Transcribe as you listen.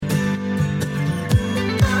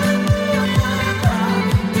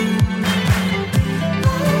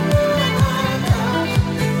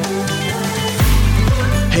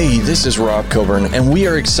this is Rob Coburn, and we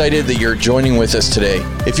are excited that you're joining with us today.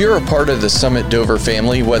 If you're a part of the Summit Dover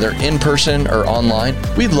family, whether in person or online,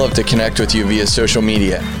 we'd love to connect with you via social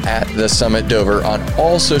media at The Summit Dover on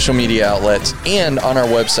all social media outlets and on our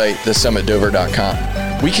website,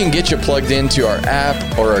 thesummitdover.com. We can get you plugged into our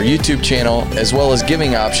app or our YouTube channel, as well as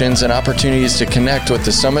giving options and opportunities to connect with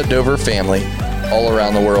the Summit Dover family all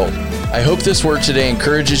around the world. I hope this word today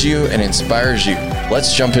encourages you and inspires you.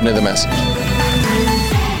 Let's jump into the message.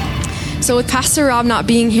 So with Pastor Rob not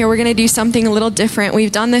being here, we're going to do something a little different.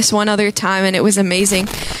 We've done this one other time, and it was amazing.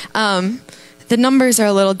 The numbers are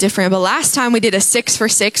a little different, but last time we did a 6 for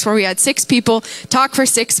 6 where we had 6 people talk for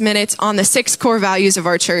 6 minutes on the 6 core values of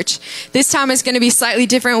our church. This time it's going to be slightly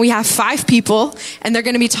different. We have 5 people, and they're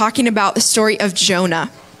going to be talking about the story of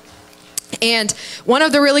Jonah. And one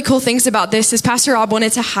of the really cool things about this is Pastor Rob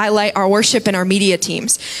wanted to highlight our worship and our media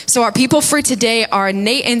teams. So our people for today are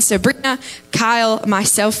Nate and Sabrina, Kyle,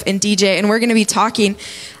 myself, and DJ. And we're going to be talking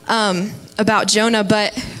about Jonah.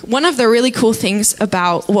 But one of the really cool things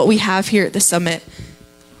about what we have here at the Summit,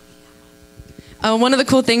 one of the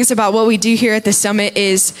cool things about what we do here at the Summit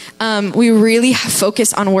is we really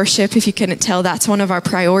focus on worship. If you couldn't tell, that's one of our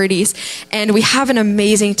priorities. And we have an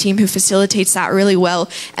amazing team who facilitates that really well.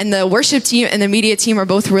 And the worship team and the media team are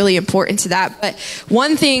both really important to that. But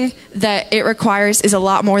one thing that it requires is a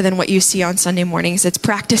lot more than what you see on Sunday mornings. It's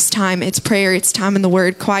practice time, it's prayer, it's time in the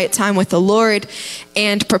Word, quiet time with the Lord,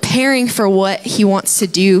 and preparing for what He wants to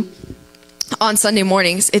do on Sunday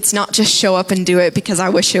mornings. It's not just show up and do it because I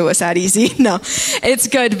wish it was that easy. No, it's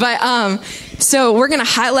good. But so we're going to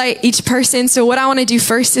highlight each person. So what I want to do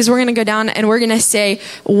first is we're going to go down and we're going to say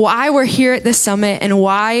why we're here at the Summit and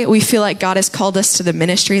why we feel like God has called us to the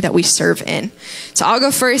ministry that we serve in. So I'll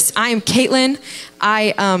go first. I am Caitlin.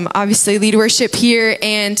 I obviously lead worship here,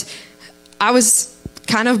 and I was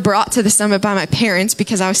kind of brought to the Summit by my parents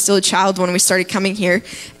because I was still a child when we started coming here,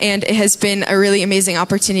 and it has been a really amazing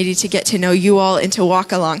opportunity to get to know you all and to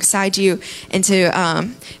walk alongside you and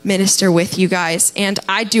to minister with you guys. And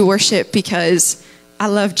I do worship because I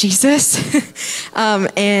love Jesus.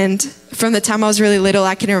 And from the time I was really little,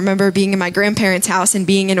 I can remember being in my grandparents' house and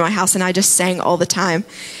being in my house, and I just sang all the time.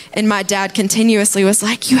 And my dad continuously was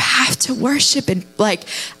like, you have to worship, and like,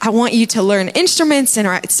 I want you to learn instruments and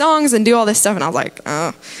write songs and do all this stuff. And I was like,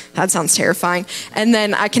 oh, that sounds terrifying. And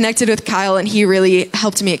then I connected with Kyle, and he really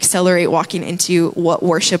helped me accelerate walking into what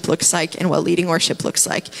worship looks like and what leading worship looks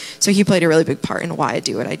like. So he played a really big part in why I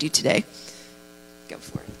do what I do today. Go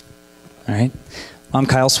for it. All right. I'm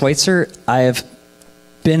Kyle Schweitzer. I have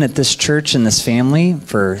been at this church and this family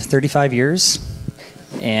for 35 years.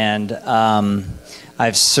 And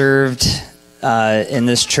I've served in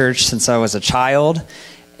this church since I was a child,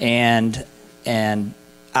 and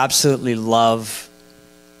absolutely love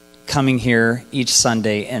coming here each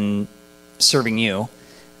Sunday and serving you,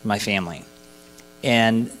 my family.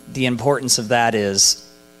 And the importance of that is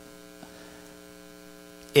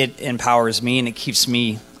it empowers me and it keeps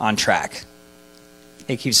me on track.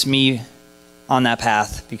 It keeps me on that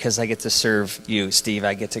path because I get to serve you, Steve.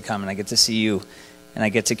 I get to come and I get to see you, and I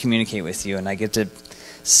get to communicate with you, and I get to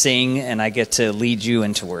sing, and I get to lead you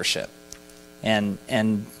into worship. And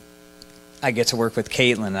I get to work with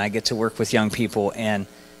Caitlin, and I get to work with young people, and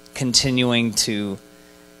continuing to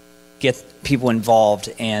get people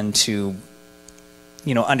involved and to,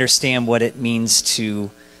 understand what it means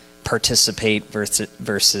to participate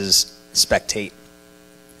versus spectate,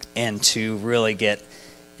 and to really get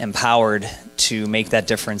empowered to make that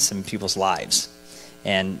difference in people's lives.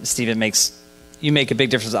 And Steve, you make a big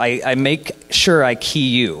difference. I make sure I key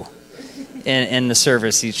you in the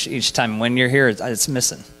service each time. When you're here, it's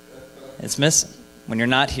missing. It's missing. When you're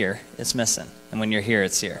not here, it's missing. And when you're here,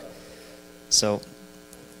 it's here. So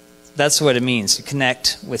that's what it means to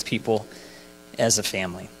connect with people as a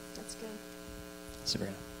family. That's good.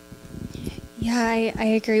 Sabrina. Yeah, I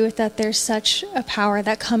agree with that. There's such a power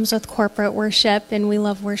that comes with corporate worship, and we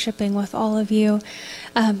love worshiping with all of you.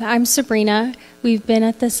 I'm Sabrina. We've been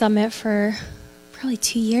at the Summit for probably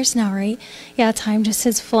 2 years now, right? Yeah, time just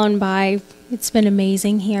has flown by. It's been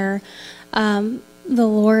amazing here. The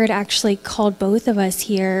Lord actually called both of us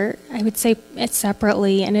here. I would say it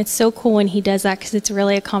separately, and it's so cool when He does that because it's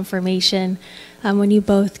really a confirmation. When you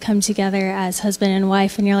both come together as husband and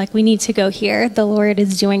wife and you're like, we need to go here. The Lord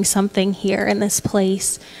is doing something here in this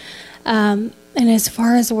place. And as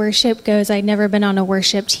far as worship goes, I'd never been on a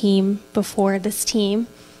worship team before this team.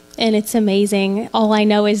 And it's amazing. All I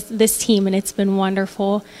know is this team, and it's been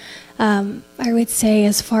wonderful. I would say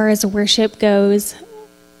as far as worship goes,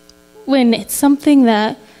 when it's something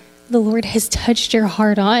that the Lord has touched your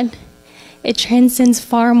heart on, it transcends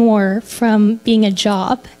far more from being a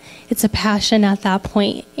job. it's a passion at that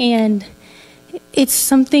point. And it's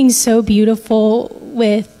something so beautiful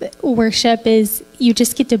with worship is you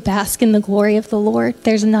just get to bask in the glory of the Lord.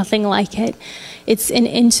 There's nothing like it. It's an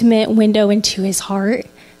intimate window into his heart,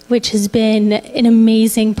 which has been an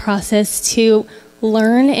amazing process to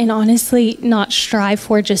learn and honestly not strive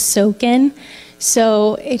for, just soak in.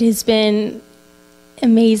 So it has been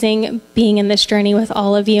amazing being in this journey with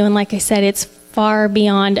all of you. And like I said, it's far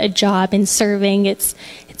beyond a job in serving. It's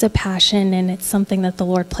a passion, and it's something that the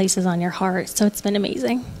Lord places on your heart. So it's been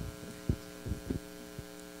amazing.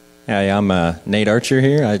 Hi, I'm Nate Archer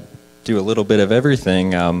here. I do a little bit of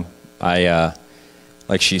everything. Like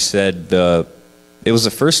she said, it was the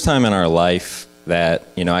first time in our life that,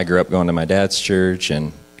 I grew up going to my dad's church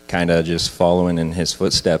and kind of just following in his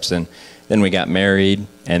footsteps. And then we got married,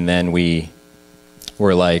 and then we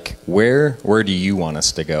were like, where do you want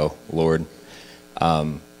us to go, Lord?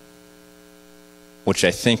 Which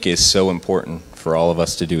I think is so important for all of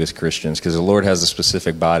us to do as Christians, because the Lord has a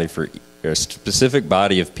specific body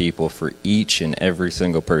of people for each and every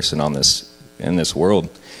single person in this world.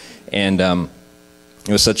 And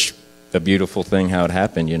it was such a beautiful thing how it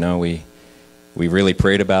happened. We really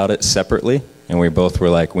prayed about it separately, and we both were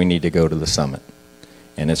like, we need to go to the summit.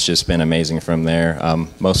 And it's just been amazing from there.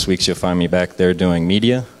 Most weeks you'll find me back there doing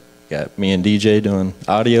media. Got me and DJ doing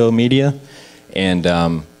audio media.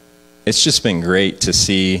 And it's just been great to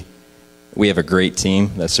see. We have a great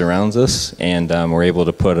team that surrounds us, and we're able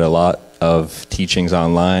to put a lot of teachings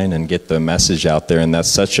online and get the message out there. And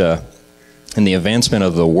that's in the advancement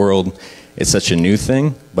of the world, it's such a new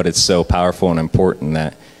thing, but it's so powerful and important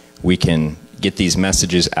that we can get these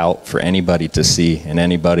messages out for anybody to see, and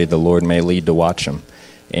anybody the Lord may lead to watch them.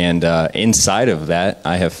 And inside of that,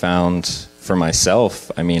 I have found for myself,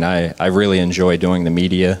 I really enjoy doing the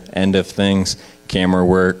media end of things, camera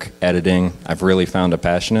work, editing. I've really found a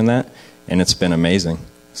passion in that, and it's been amazing.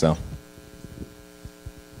 So.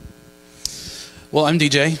 Well, I'm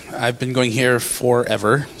DJ. I've been going here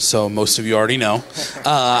forever, so most of you already know.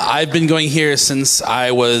 I've been going here since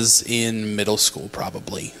I was in middle school,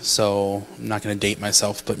 probably. So I'm not going to date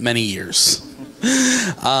myself, but many years.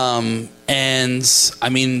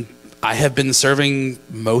 I have been serving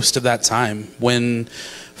most of that time.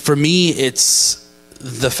 For me, it's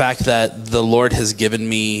the fact that the Lord has given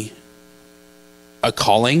me a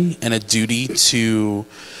calling and a duty to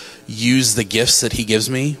use the gifts that he gives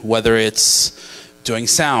me, whether it's doing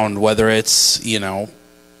sound, whether it's,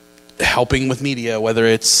 helping with media, whether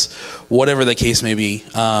it's whatever the case may be.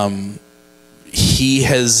 He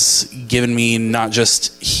has given me, not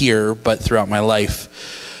just here, but throughout my life,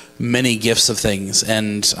 many gifts of things,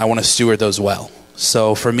 and I want to steward those well.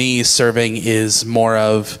 So for me, serving is more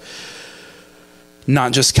of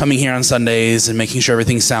not just coming here on Sundays and making sure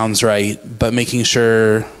everything sounds right, but making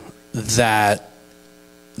sure that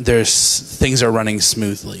things are running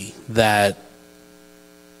smoothly, that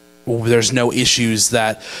there's no issues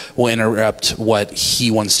that will interrupt what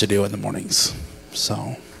he wants to do in the mornings.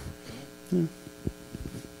 So, yeah.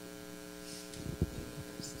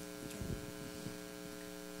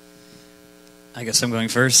 I guess I'm going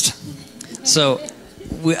first. So,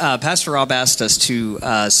 Pastor Rob asked us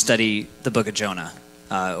to study the book of Jonah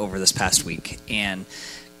over this past week, and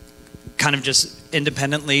kind of just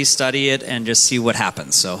independently study it and just see what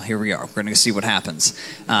happens. So here we are. We're going to see what happens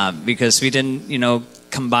because we didn't,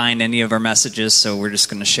 combine any of our messages. So we're just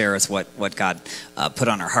going to share with what God put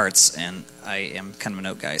on our hearts. And I am kind of a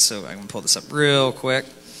note guy, so I'm going to pull this up real quick.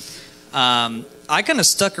 I kind of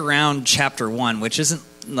stuck around chapter 1, which isn't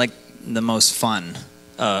like the most fun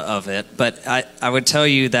of it, but I would tell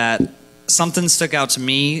you that something stuck out to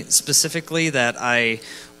me specifically that I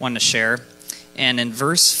want to share. And in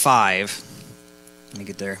verse 5, let me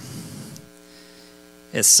get there.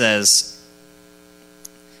 It says,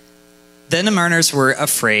 "Then the mariners were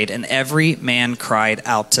afraid, and every man cried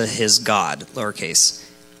out to his God," lowercase,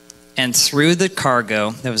 "and threw the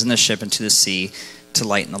cargo that was in the ship into the sea to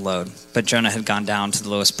lighten the load. But Jonah had gone down to the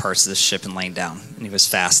lowest parts of the ship and lain down, and he was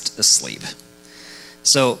fast asleep."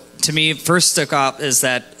 So to me, first stuck up is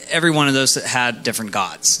that every one of those had different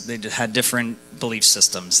gods. They had different belief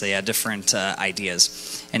systems. They had different ideas.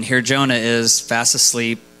 And here Jonah is fast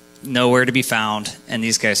asleep, nowhere to be found, and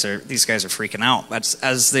these guys are freaking out,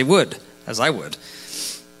 as I would.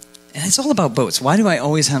 And it's all about boats. Why do I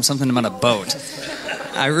always have something about a boat?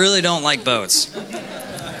 I really don't like boats.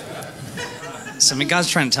 So God's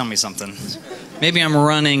trying to tell me something. Maybe I'm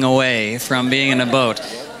running away from being in a boat.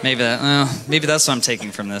 Maybe that's what I'm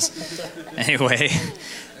taking from this. Anyway,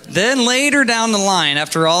 then later down the line,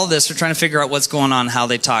 after all this, we're trying to figure out what's going on, how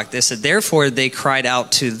they talk. They said, "Therefore they cried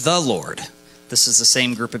out to the Lord This is the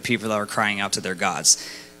same group of people that were crying out to their gods.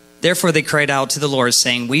 Therefore they cried out to the Lord,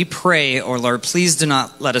 saying, "We pray, O Lord, please do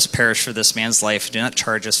not let us perish for this man's life. Do not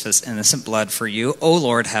charge us for this innocent blood, for you, O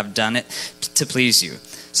Lord, have done it to please you."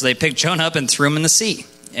 So they picked Jonah up and threw him in the sea.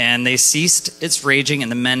 And they ceased its raging, and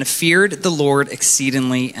the men feared the Lord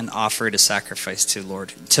exceedingly and offered a sacrifice to the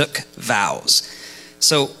Lord, took vows.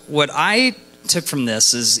 So what I took from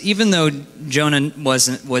this is, even though Jonah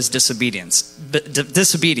was disobedient,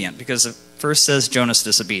 because it first says Jonah's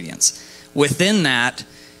disobedience, within that,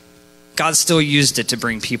 God still used it to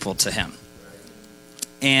bring people to him.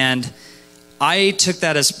 And I took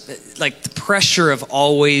that as like the pressure of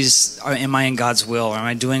always, am I in God's will? Or am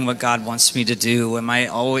I doing what God wants me to do?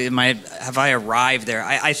 Have I arrived there?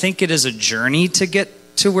 I think it is a journey to get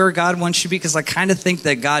to where God wants you to be, because I kind of think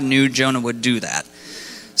that God knew Jonah would do that.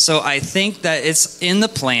 So I think that it's in the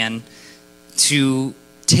plan to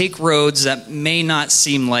take roads that may not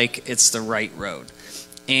seem like it's the right road,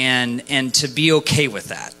 and to be okay with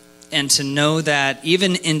that, and to know that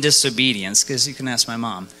even in disobedience, because you can ask my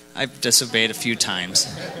mom, I've disobeyed a few times.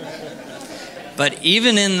 But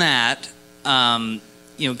even in that,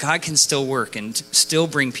 God can still work and still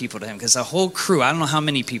bring people to him. Because the whole crew, I don't know how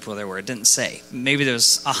many people there were. It didn't say. Maybe there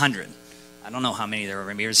was 100. I don't know how many there were.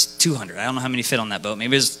 Maybe there was 200. I don't know how many fit on that boat.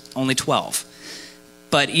 Maybe it was only 12.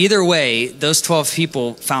 But either way, those 12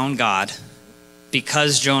 people found God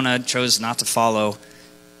because Jonah chose not to follow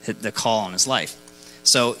the call on his life.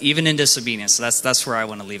 So even in disobedience, that's where I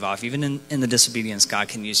want to leave off. Even in the disobedience, God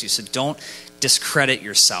can use you. So don't discredit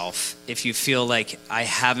yourself if you feel like, I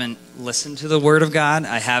haven't listened to the word of God.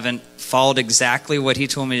 I haven't followed exactly what he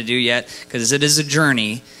told me to do yet, because it is a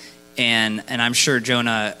journey. And I'm sure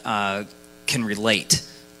Jonah can relate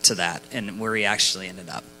to that and where he actually ended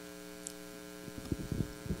up.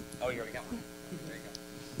 Oh, you already got one. There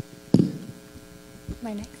you go.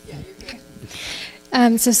 My next? Yeah, you're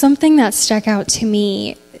good. So something that stuck out to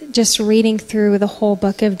me just reading through the whole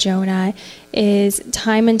book of Jonah is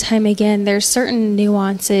time and time again, there's certain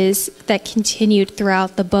nuances that continued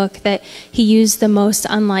throughout the book that he used the most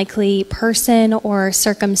unlikely person or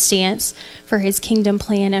circumstance for his kingdom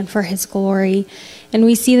plan and for his glory. And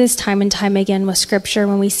we see this time and time again with scripture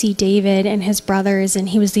when we see David and his brothers, and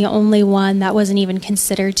he was the only one that wasn't even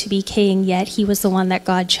considered to be king, yet he was the one that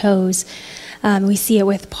God chose. We see it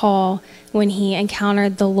with Paul. When he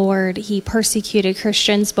encountered the Lord, he persecuted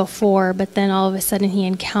Christians before, but then all of a sudden he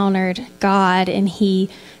encountered God and he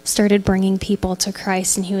started bringing people to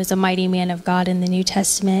Christ, and he was a mighty man of God in the New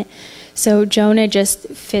Testament. So Jonah just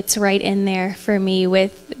fits right in there for me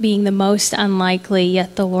with being the most unlikely,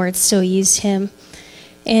 yet the Lord still used him.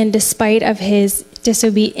 And despite of his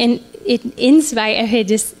disobedience, in spite of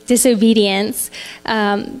his disobedience,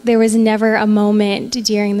 there was never a moment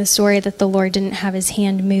during the story that the Lord didn't have his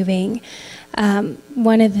hand moving.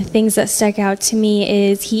 One of the things that stuck out to me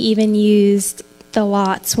is he even used the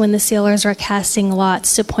lots when the sailors were casting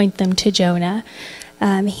lots to point them to Jonah.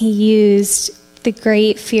 He used the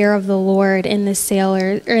great fear of the Lord in the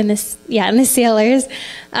sailors.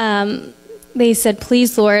 They said,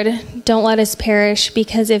 "Please, Lord, don't let us perish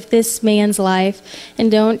because of this man's life,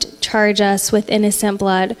 and don't charge us with innocent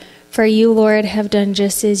blood, for you, Lord, have done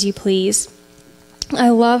just as you please." I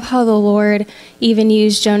love how the Lord even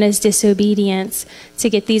used Jonah's disobedience to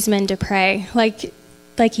get these men to pray. Like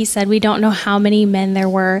he said, we don't know how many men there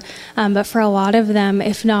were, but for a lot of them,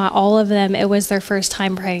 if not all of them, it was their first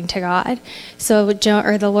time praying to God. So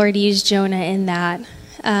the Lord used Jonah in that.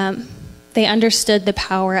 They understood the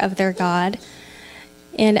power of their God.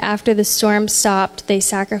 And after the storm stopped, they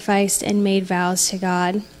sacrificed and made vows to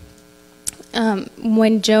God.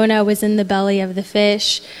 When Jonah was in the belly of the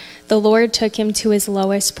fish, the Lord took him to his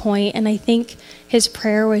lowest point. And I think his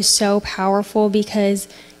prayer was so powerful because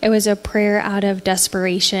it was a prayer out of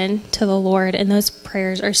desperation to the Lord. And those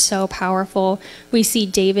prayers are so powerful. We see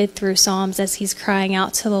David through Psalms as he's crying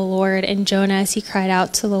out to the Lord, and Jonah as he cried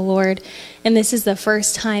out to the Lord. And this is the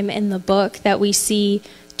first time in the book that we see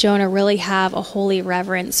Jonah really have a holy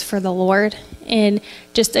reverence for the Lord, and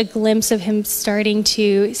just a glimpse of him starting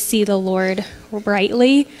to see the Lord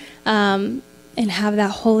rightly, and have that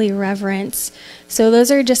holy reverence. So those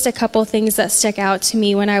are just a couple things that stuck out to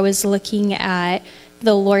me when I was looking at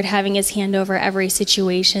the Lord having his hand over every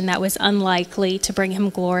situation that was unlikely to bring him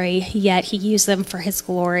glory, yet he used them for his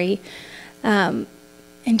glory. And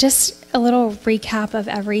just a little recap of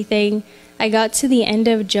everything. I got to the end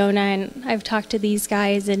of Jonah, and I've talked to these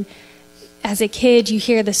guys, and as a kid, you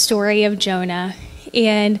hear the story of Jonah,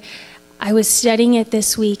 and I was studying it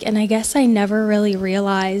this week, and I guess I never really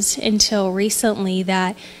realized until recently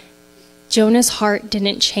that Jonah's heart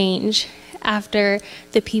didn't change after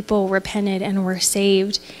the people repented and were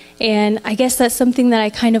saved. And I guess that's something that I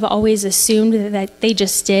kind of always assumed that they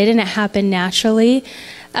just did, and it happened naturally.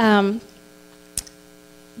 But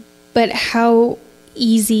how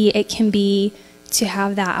easy it can be to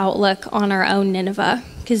have that outlook on our own Nineveh,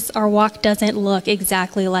 because our walk doesn't look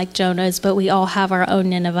exactly like Jonah's, but we all have our own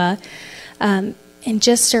Nineveh. And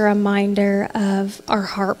just a reminder of our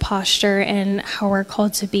heart posture and how we're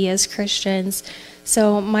called to be as Christians.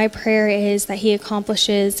 So my prayer is that he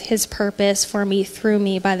accomplishes his purpose for me through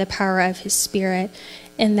me by the power of his Spirit,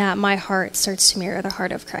 and that my heart starts to mirror the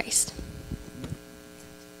heart of Christ.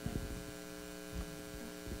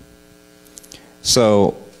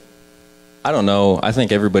 So, I don't know. I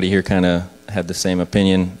think everybody here kind of had the same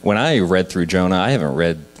opinion. When I read through Jonah, I haven't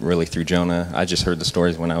read really through Jonah. I just heard the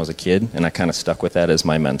stories when I was a kid, and I kind of stuck with that as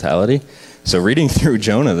my mentality. So reading through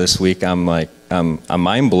Jonah this week, I'm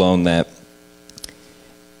mind blown that,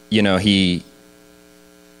 you know, I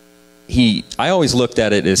always looked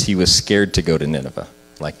at it as he was scared to go to Nineveh,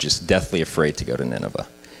 like just deathly afraid to go to Nineveh.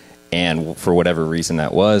 And for whatever reason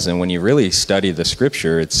that was. And when you really study the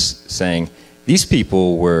scripture, it's saying these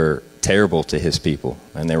people were terrible to his people,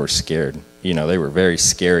 and they were scared. You know, they were very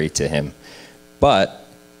scary to him. But,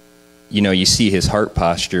 you know, you see his heart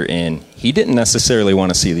posture, and he didn't necessarily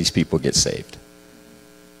want to see these people get saved.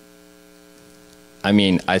 I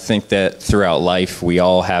mean, I think that throughout life, we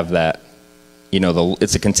all have that, you know,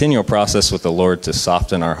 it's a continual process with the Lord to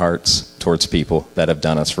soften our hearts towards people that have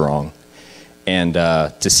done us wrong. And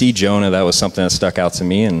to see Jonah, that was something that stuck out to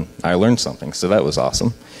me, and I learned something, so that was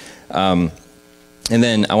awesome. And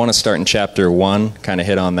then I want to start in chapter 1, kind of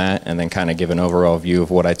hit on that, and then kind of give an overall view of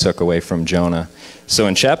what I took away from Jonah. So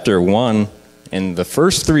in chapter 1, in the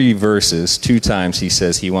first 3 verses, 2 times he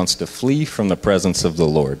says he wants to flee from the presence of the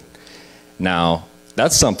Lord. Now,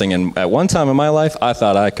 that's something, and at one time in my life, I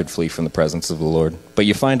thought I could flee from the presence of the Lord. But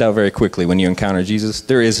you find out very quickly when you encounter Jesus,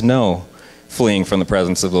 there is no fleeing from the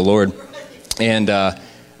presence of the Lord. And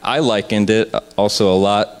I likened it also a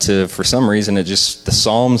lot to, for some reason, the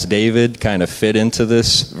Psalms, David, kind of fit into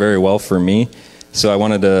this very well for me. So I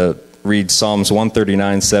wanted to read Psalms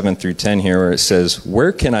 139, 7 through 10 here, where it says,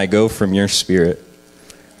 "Where can I go from your spirit?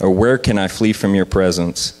 Or where can I flee from your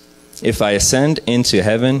presence? If I ascend into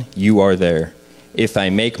heaven, you are there. If I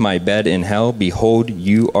make my bed in hell, behold,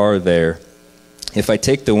 you are there. If I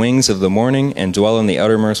take the wings of the morning and dwell in the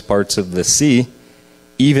uttermost parts of the sea,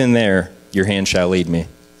 even there your hand shall lead me."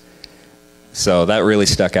 So that really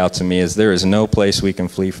stuck out to me, as there is no place we can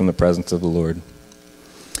flee from the presence of the Lord.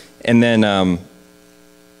 And then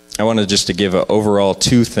I wanted just to give overall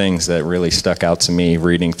 2 things that really stuck out to me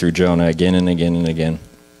reading through Jonah again and again and again.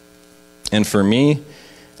 And for me,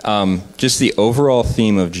 just the overall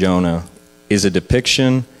theme of Jonah is a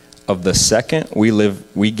depiction of the second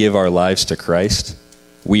we give our lives to Christ,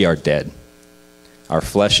 we are dead. Our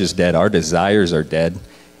flesh is dead. Our desires are dead.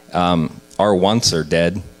 Our wants are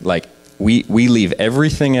dead. Like, we leave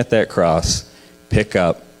everything at that cross, pick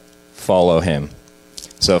up, follow him.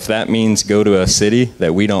 So if that means go to a city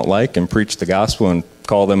that we don't like and preach the gospel and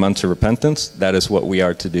call them unto repentance, that is what we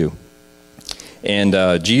are to do.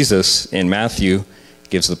 And Jesus in Matthew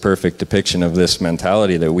gives the perfect depiction of this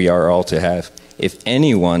mentality that we are all to have. If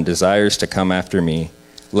anyone desires to come after me,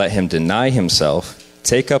 let him deny himself,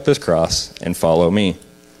 take up his cross, and follow me.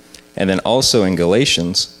 And then also in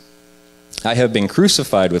Galatians, I have been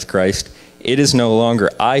crucified with Christ. It is no longer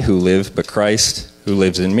I who live, but Christ who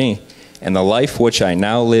lives in me. And the life which I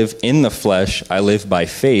now live in the flesh, I live by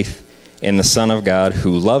faith in the Son of God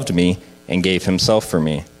who loved me and gave himself for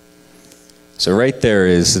me. So right there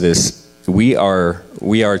is this, we are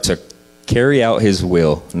to carry out his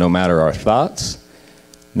will, no matter our thoughts,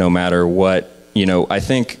 no matter what, you know. I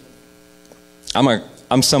think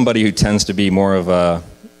I'm somebody who tends to be more of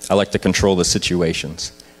I like to control the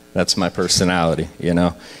situations. That's my personality, you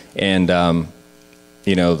know. And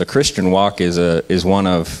you know, the Christian walk is one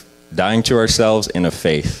of dying to ourselves in a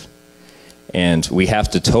faith. And we have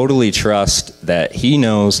to totally trust that he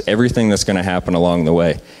knows everything that's going to happen along the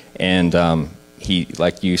way. And he,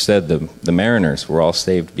 like you said, the mariners were all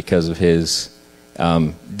saved because of his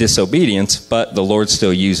disobedience, but the Lord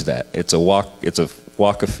still used that. It's a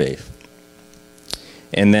walk of faith.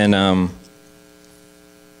 And then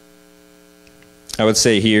I would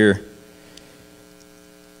say here,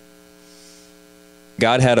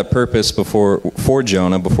 God had a purpose for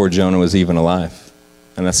Jonah before Jonah was even alive.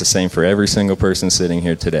 And that's the same for every single person sitting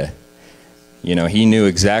here today. You know, he knew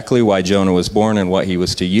exactly why Jonah was born and what he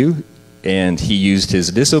was to you, and he used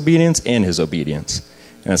his disobedience and his obedience.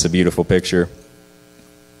 And that's a beautiful picture.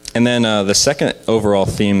 And then the second overall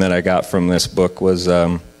theme that I got from this book was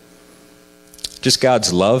just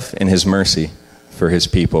God's love and his mercy for his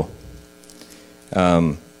people.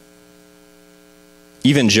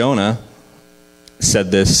 Even Jonah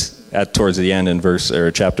said this towards the end in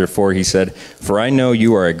chapter 4. He said, "For I know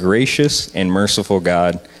you are a gracious and merciful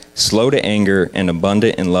God, slow to anger and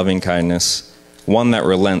abundant in loving kindness, one that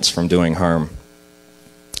relents from doing harm."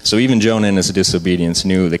 So even Jonah in his disobedience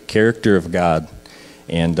knew the character of God.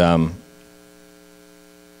 And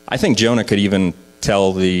I think Jonah could even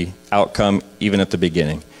tell the outcome even at the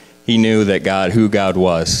beginning. He knew that who God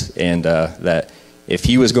was, and that if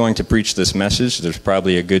he was going to preach this message, there's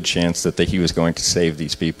probably a good chance that he was going to save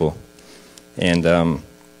these people. And,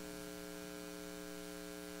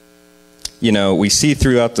 we see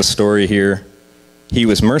throughout the story here, he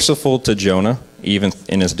was merciful to Jonah, even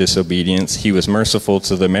in his disobedience. He was merciful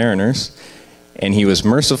to the mariners, and he was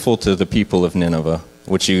merciful to the people of Nineveh,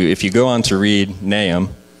 which if you go on to read Nahum,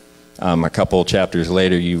 a couple chapters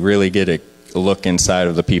later, you really get a look inside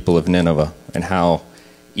of the people of Nineveh and how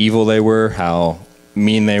evil they were, how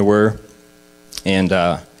mean they were. And,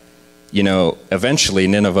 eventually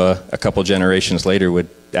Nineveh, a couple generations later, would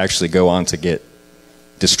actually go on to get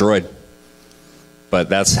destroyed. But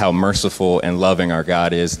that's how merciful and loving our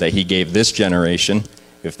God is, that he gave this generation,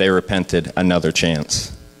 if they repented, another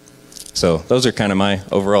chance. So those are kind of my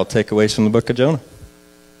overall takeaways from the book of Jonah.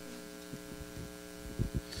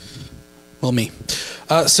 Well, me.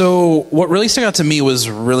 So what really stuck out to me was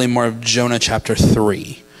really more of Jonah chapter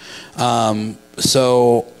 3.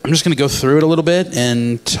 So I'm just going to go through it a little bit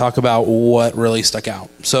and talk about what really stuck out.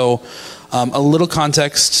 So a little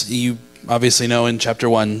context. You obviously know in chapter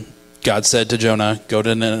 1, God said to Jonah, go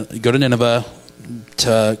to Nineveh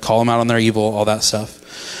to call them out on their evil, all that stuff.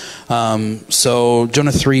 So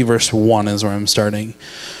Jonah 3 verse 1 is where I'm starting.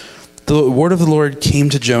 The word of the Lord came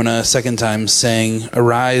to Jonah a second time, saying,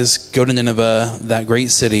 "Arise, go to Nineveh, that great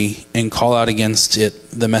city, and call out against it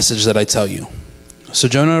the message that I tell you." So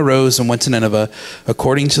Jonah arose and went to Nineveh,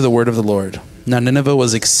 according to the word of the Lord. Now Nineveh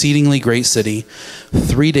was an exceedingly great city,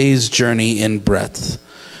 3 days' journey in breadth.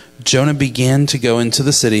 Jonah began to go into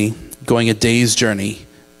the city, going a day's journey,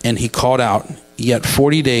 and he called out, "Yet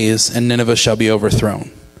 40 days, and Nineveh shall be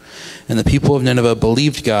overthrown." And the people of Nineveh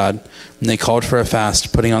believed God, and they called for a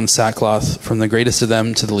fast, putting on sackcloth from the greatest of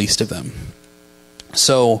them to the least of them.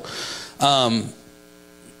 So,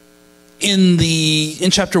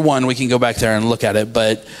 in chapter 1, we can go back there and look at it,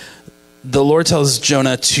 but the Lord tells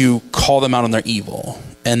Jonah to call them out on their evil.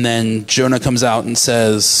 And then Jonah comes out and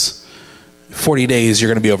says, 40 days, you're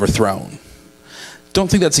going to be overthrown. Don't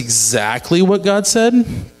think that's exactly what God said,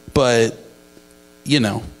 but,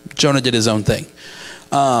 Jonah did his own thing.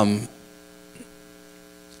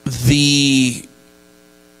 The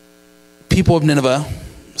people of Nineveh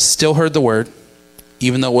still heard the word,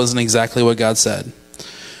 even though it wasn't exactly what God said,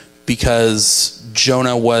 because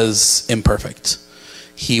Jonah was imperfect.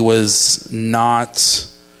 He was not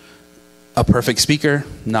a perfect speaker,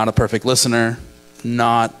 not a perfect listener,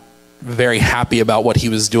 not very happy about what he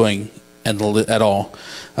was doing at all.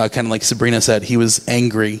 Kind of like Sabrina said, he was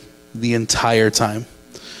angry the entire time.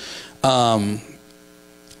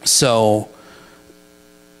 So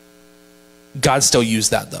God still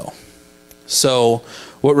used that though. So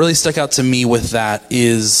what really stuck out to me with that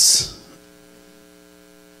is,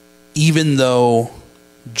 even though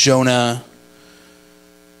Jonah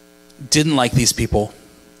didn't like these people,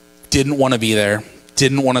 didn't want to be there,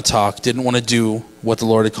 didn't want to talk, didn't want to do what the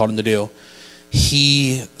Lord had called him to do,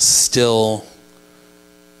 he still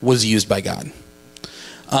was used by God.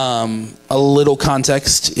 A little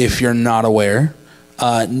context, if you're not aware,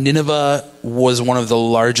 Nineveh was one of the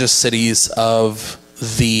largest cities of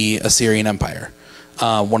the Assyrian Empire,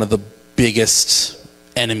 one of the biggest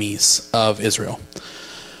enemies of Israel.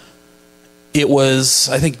 It was,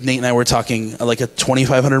 I think Nate and I were talking, like a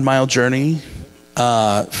 2,500 mile journey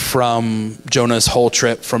from Jonah's whole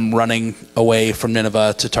trip from running away from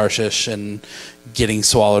Nineveh to Tarshish and getting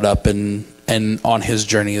swallowed up and on his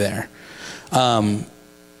journey there.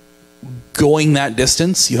 Going that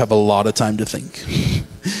distance, you have a lot of time to think.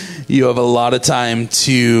 You have a lot of time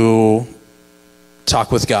to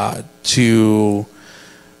talk with God, to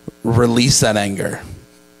release that anger.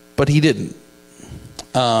 But he didn't.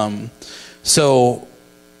 So,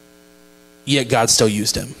 yet God still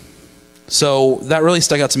used him. So that really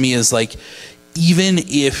stuck out to me as like, even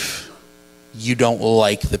if you don't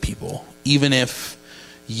like the people, even if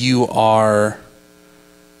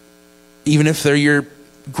they're your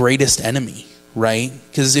greatest enemy, right?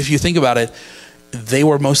 Because if you think about it, they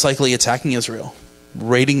were most likely attacking Israel,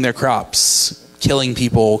 raiding their crops, killing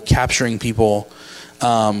people, capturing people.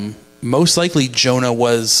 Most likely Jonah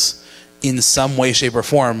was in some way, shape, or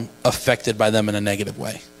form affected by them in a negative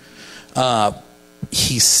way.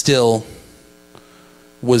 He still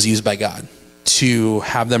was used by God to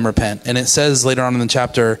have them repent. And it says later on in the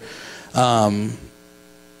chapter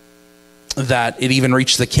that it even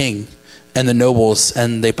reached the king and the nobles,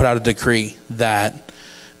 and they put out a decree that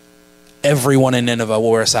everyone in Nineveh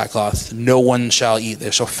will wear sackcloth. No one shall eat.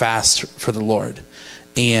 They shall fast for the Lord.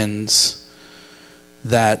 And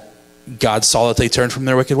that God saw that they turned from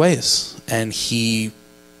their wicked ways, and he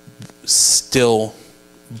still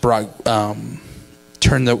brought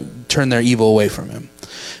turned their evil away from him,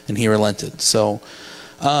 and he relented. So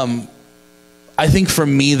I think for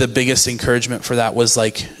me, the biggest encouragement for that was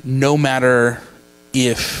like, no matter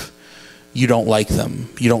if you don't like them,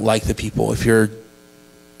 you don't like the people, if you're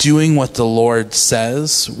doing what the Lord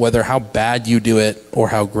says, whether how bad you do it or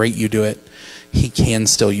how great you do it, he can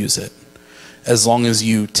still use it as long as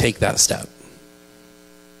you take that step.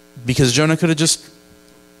 Because Jonah could have just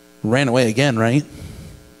ran away again, right?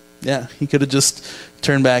 Yeah, he could have just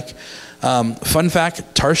turned back. Fun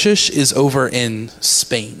fact, Tarshish is over in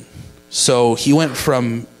Spain. So he went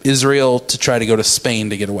from Israel to try to go to Spain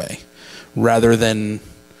to get away, rather than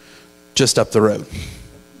just up the road.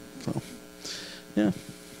 So, yeah.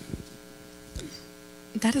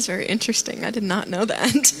 That is very interesting. I did not know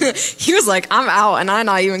that. He was like, I'm out, and I'm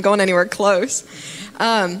not even going anywhere close.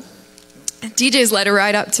 DJ's led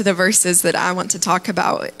right up to the verses that I want to talk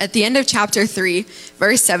about. At the end of chapter 3,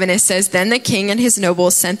 verse 7, it says, "Then the king and his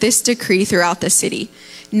nobles sent this decree throughout the city.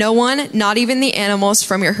 No one, not even the animals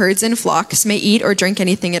from your herds and flocks, may eat or drink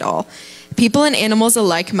anything at all. People and animals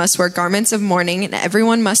alike must wear garments of mourning, and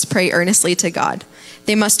everyone must pray earnestly to God.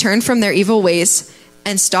 They must turn from their evil ways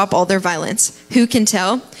and stop all their violence. Who can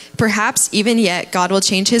tell? Perhaps even yet God will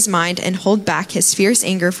change his mind and hold back his fierce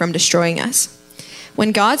anger from destroying us."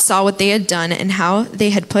 When God saw what they had done and how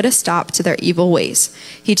they had put a stop to their evil ways,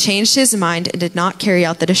 he changed his mind and did not carry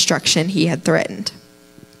out the destruction he had threatened.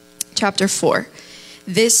 Chapter 4.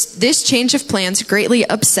 This change of plans greatly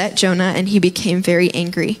upset Jonah, and he became very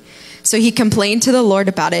angry. So he complained to the Lord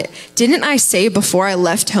about it. "Didn't I say before I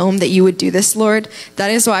left home that you would do this, Lord? That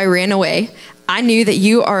is why I ran away. I knew that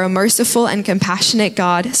you are a merciful and compassionate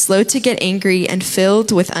God, slow to get angry and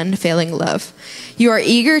filled with unfailing love. You are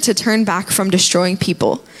eager to turn back from destroying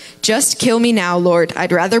people. Just kill me now, Lord.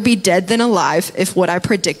 I'd rather be dead than alive if what I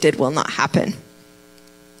predicted will not happen."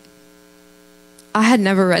 I had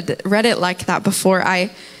never read it like that before. I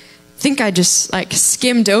think I just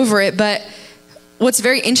skimmed over it, but what's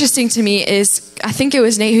very interesting to me is, I think it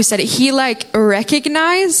was Nate who said it, he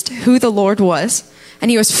recognized who the Lord was,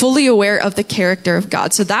 and he was fully aware of the character of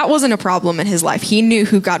God. So that wasn't a problem in his life. He knew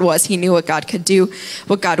who God was. He knew what God could do,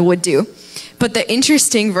 what God would do. But the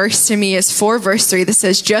interesting verse to me is 4 verse 3 that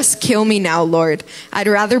says, "Just kill me now, Lord. I'd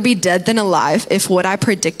rather be dead than alive if what I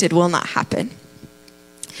predicted will not happen."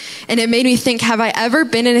 And it made me think, have I ever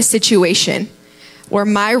been in a situation where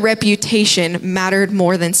my reputation mattered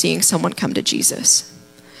more than seeing someone come to Jesus?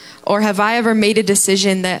 Or have I ever made a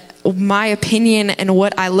decision that my opinion and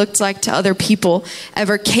what I looked like to other people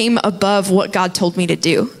ever came above what God told me to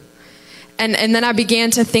do? And then I began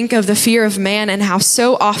to think of the fear of man and how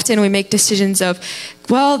so often we make decisions of,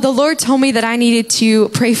 well, the Lord told me that I needed to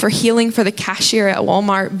pray for healing for the cashier at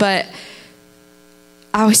Walmart, but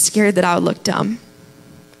I was scared that I would look dumb.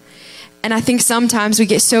 And I think sometimes we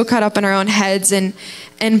get so caught up in our own heads and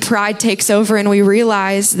pride takes over, and we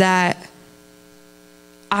realize that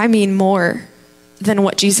I mean more than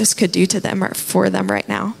what Jesus could do to them or for them right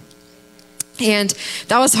now. And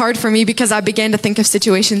that was hard for me because I began to think of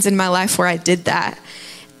situations in my life where I did that.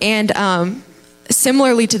 And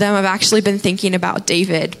similarly to them, I've actually been thinking about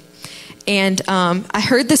David. And I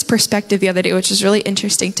heard this perspective the other day, which was really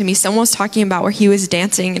interesting to me. Someone was talking about where he was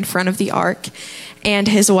dancing in front of the ark, and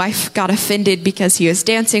his wife got offended because he was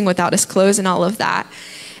dancing without his clothes and all of that.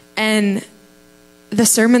 And the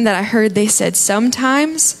sermon that I heard, they said,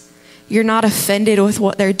 sometimes you're not offended with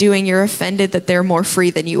what they're doing. You're offended that they're more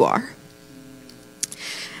free than you are.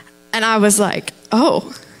 And I was like,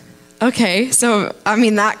 oh, okay. So,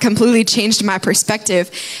 that completely changed my perspective.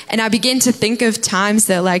 And I began to think of times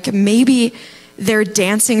that maybe their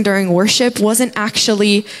dancing during worship wasn't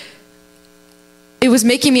actually, it was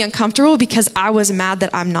making me uncomfortable because I was mad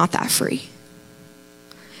that I'm not that free.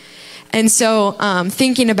 And so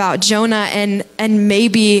thinking about Jonah and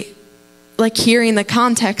maybe hearing the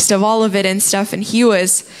context of all of it and stuff, and he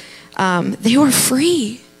was, they were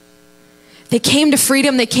free. They came to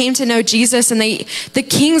freedom. They came to know Jesus, and the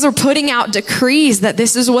kings were putting out decrees that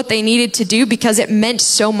this is what they needed to do because it meant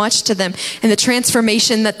so much to them. And the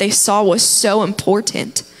transformation that they saw was so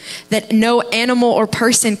important. that no animal or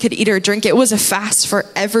person could eat or drink. It was a fast for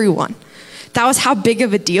everyone. That was how big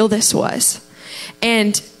of a deal this was.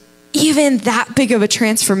 And even that big of a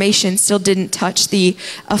transformation still didn't touch the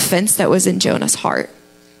offense that was in Jonah's heart.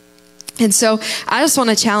 And so I just want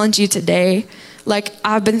to challenge you today. Like,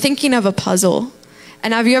 I've been thinking of a puzzle.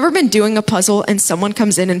 And have you ever been doing a puzzle and someone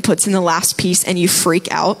comes in and puts in the last piece and you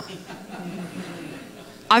freak out?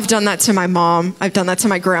 I've done that to my mom. I've done that to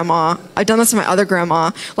my grandma. I've done that to my other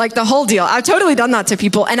grandma. Like, the whole deal. I've totally done that to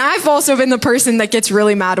people. And I've also been the person that gets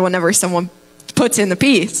really mad whenever someone puts in the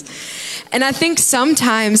piece. And I think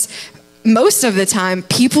sometimes, most of the time,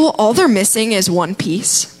 people, all they're missing is one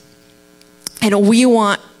piece. And we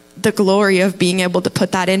want the glory of being able to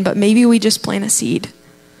put that in, but maybe we just plant a seed.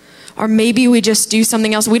 Or maybe we just do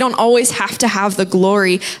something else. We don't always have to have the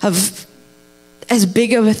glory of as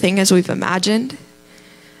big of a thing as we've imagined.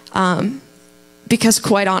 Because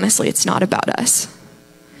quite honestly, it's not about us.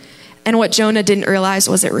 And what Jonah didn't realize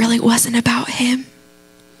was it really wasn't about him.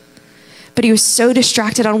 But he was so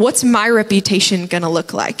distracted on what's my reputation going to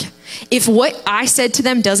look like? If what I said to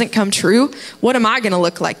them doesn't come true, what am I going to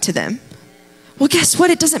look like to them? Well, guess what?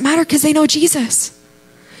 It doesn't matter because they know Jesus.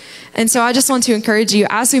 And so I just want to encourage you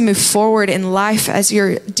as we move forward in life, as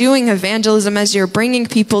you're doing evangelism, as you're bringing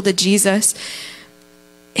people to Jesus,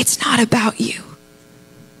 it's not about you.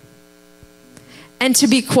 And to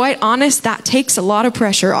be quite honest, that takes a lot of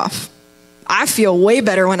pressure off. I feel way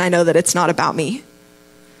better when I know that it's not about me.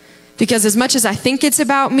 Because as much as I think it's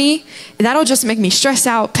about me, that'll just make me stress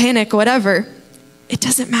out, panic, whatever. It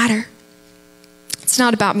doesn't matter. It's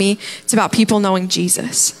not about me. It's about people knowing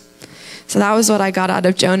Jesus. So that was what I got out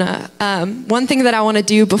of Jonah. One thing that I want to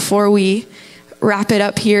do before we wrap it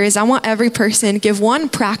up here is I want every person to give one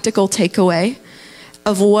practical takeaway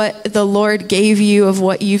of what the Lord gave you, of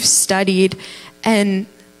what you've studied. And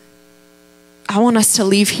I want us to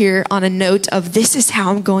leave here on a note of this is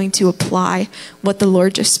how I'm going to apply what the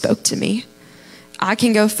Lord just spoke to me. I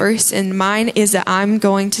can go first, and mine is that I'm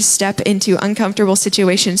going to step into uncomfortable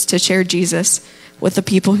situations to share Jesus with the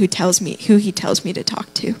people who he tells me to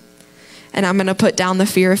talk to. And I'm going to put down the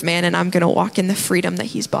fear of man, and I'm going to walk in the freedom that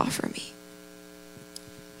he's bought for me.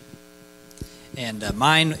 And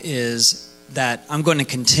mine is that I'm going to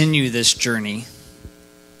continue this journey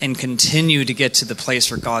and continue to get to the place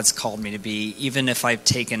where God's called me to be, even if I've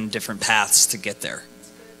taken different paths to get there.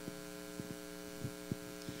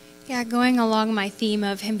 Yeah, going along my theme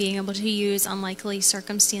of him being able to use unlikely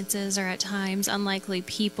circumstances or at times unlikely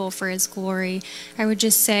people for his glory, I would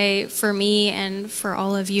just say for me and for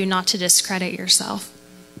all of you not to discredit yourself.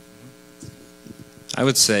 I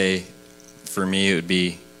would say for me it would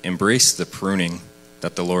be embrace the pruning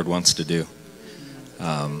that the Lord wants to do.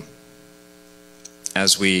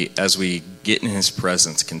 As we get in his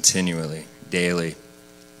presence continually, daily,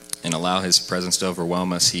 and allow his presence to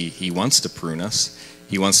overwhelm us, he wants to prune us.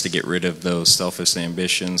 He wants to get rid of those selfish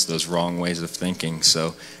ambitions, those wrong ways of thinking.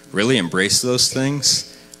 So really embrace those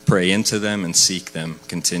things, pray into them, and seek them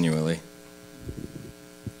continually.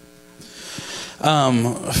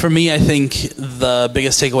 For me, I think the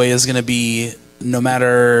biggest takeaway is going to be no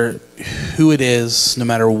matter who it is, no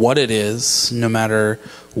matter what it is, no matter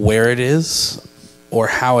where it is, or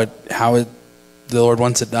how the Lord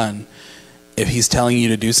wants it done. If he's telling you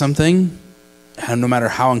to do something, no matter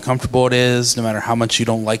how uncomfortable it is, no matter how much you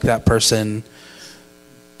don't like that person,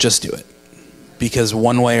 just do it. Because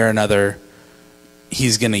one way or another,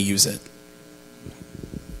 he's going to use it.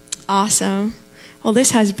 Awesome. Well,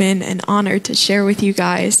 this has been an honor to share with you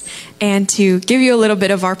guys and to give you a little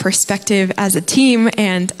bit of our perspective as a team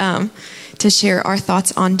and to share our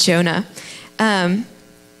thoughts on Jonah.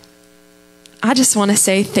 I just want to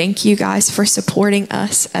say thank you guys for supporting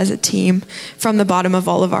us as a team from the bottom of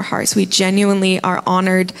all of our hearts. We genuinely are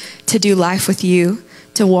honored to do life with you,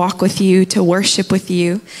 to walk with you, to worship with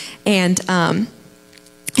you. And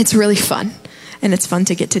it's really fun. And it's fun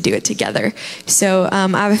to get to do it together. So I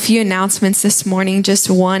have a few announcements this morning.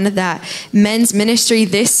 Just one that men's ministry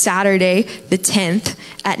this Saturday, the 10th,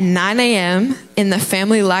 at 9 a.m. in the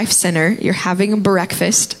Family Life Center. You're having a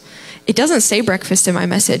breakfast. It doesn't say breakfast in my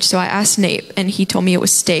message, so I asked Nate, and he told me it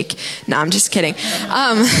was steak. No, I'm just kidding.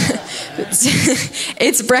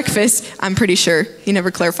 It's breakfast, I'm pretty sure. He never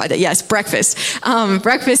clarified it. Yes, breakfast.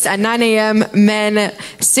 Breakfast at 9 a.m., men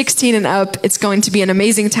 16 and up. It's going to be an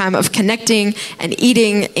amazing time of connecting and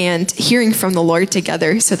eating and hearing from the Lord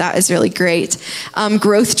together, so that is really great.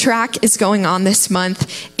 Growth Track is going on this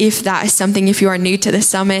month. If that is something, if you are new to the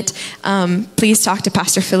summit, please talk to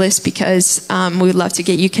Pastor Phyllis because we would love to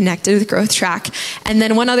get you connected Youth Growth Track. And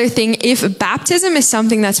then one other thing, if baptism is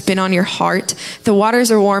something that's been on your heart, the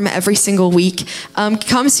waters are warm every single week.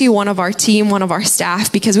 Come see one of our team, one of our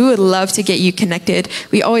staff, because we would love to get you connected.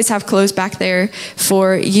 We always have clothes back there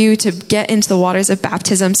for you to get into the waters of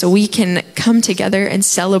baptism so we can come together and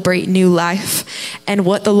celebrate new life and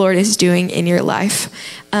what the Lord is doing in your life.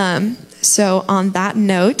 So on that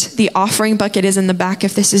note, the offering bucket is in the back.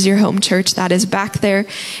 If this is your home church, that is back there.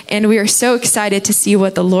 And we are so excited to see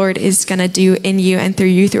what the Lord is going to do in you and through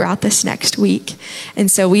you throughout this next week.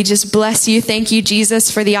 And so we just bless you. Thank you,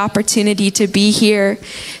 Jesus, for the opportunity to be here,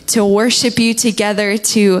 to worship you together,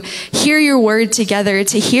 to hear your word together,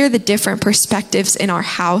 to hear the different perspectives in our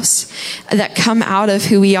house that come out of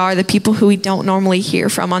who we are, the people who we don't normally hear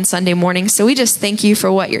from on Sunday morning. So we just thank you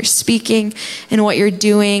for what you're speaking and what you're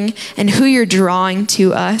doing and who you're drawing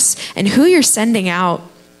to us and who you're sending out.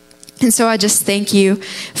 And so I just thank you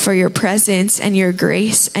for your presence and your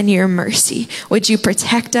grace and your mercy. Would you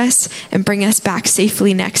protect us and bring us back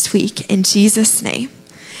safely next week? In Jesus' name,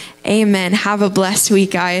 amen. Have a blessed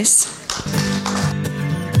week, guys.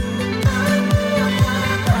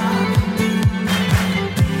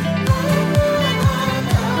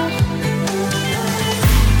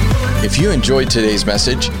 If you enjoyed today's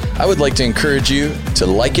message, I would like to encourage you to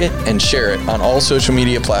like it and share it on all social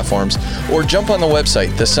media platforms, or jump on the website,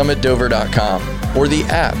 thesummitdover.com, or the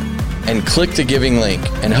app, and click the giving link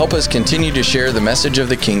and help us continue to share the message of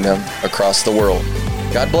the kingdom across the world.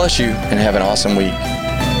 God bless you and have an awesome week.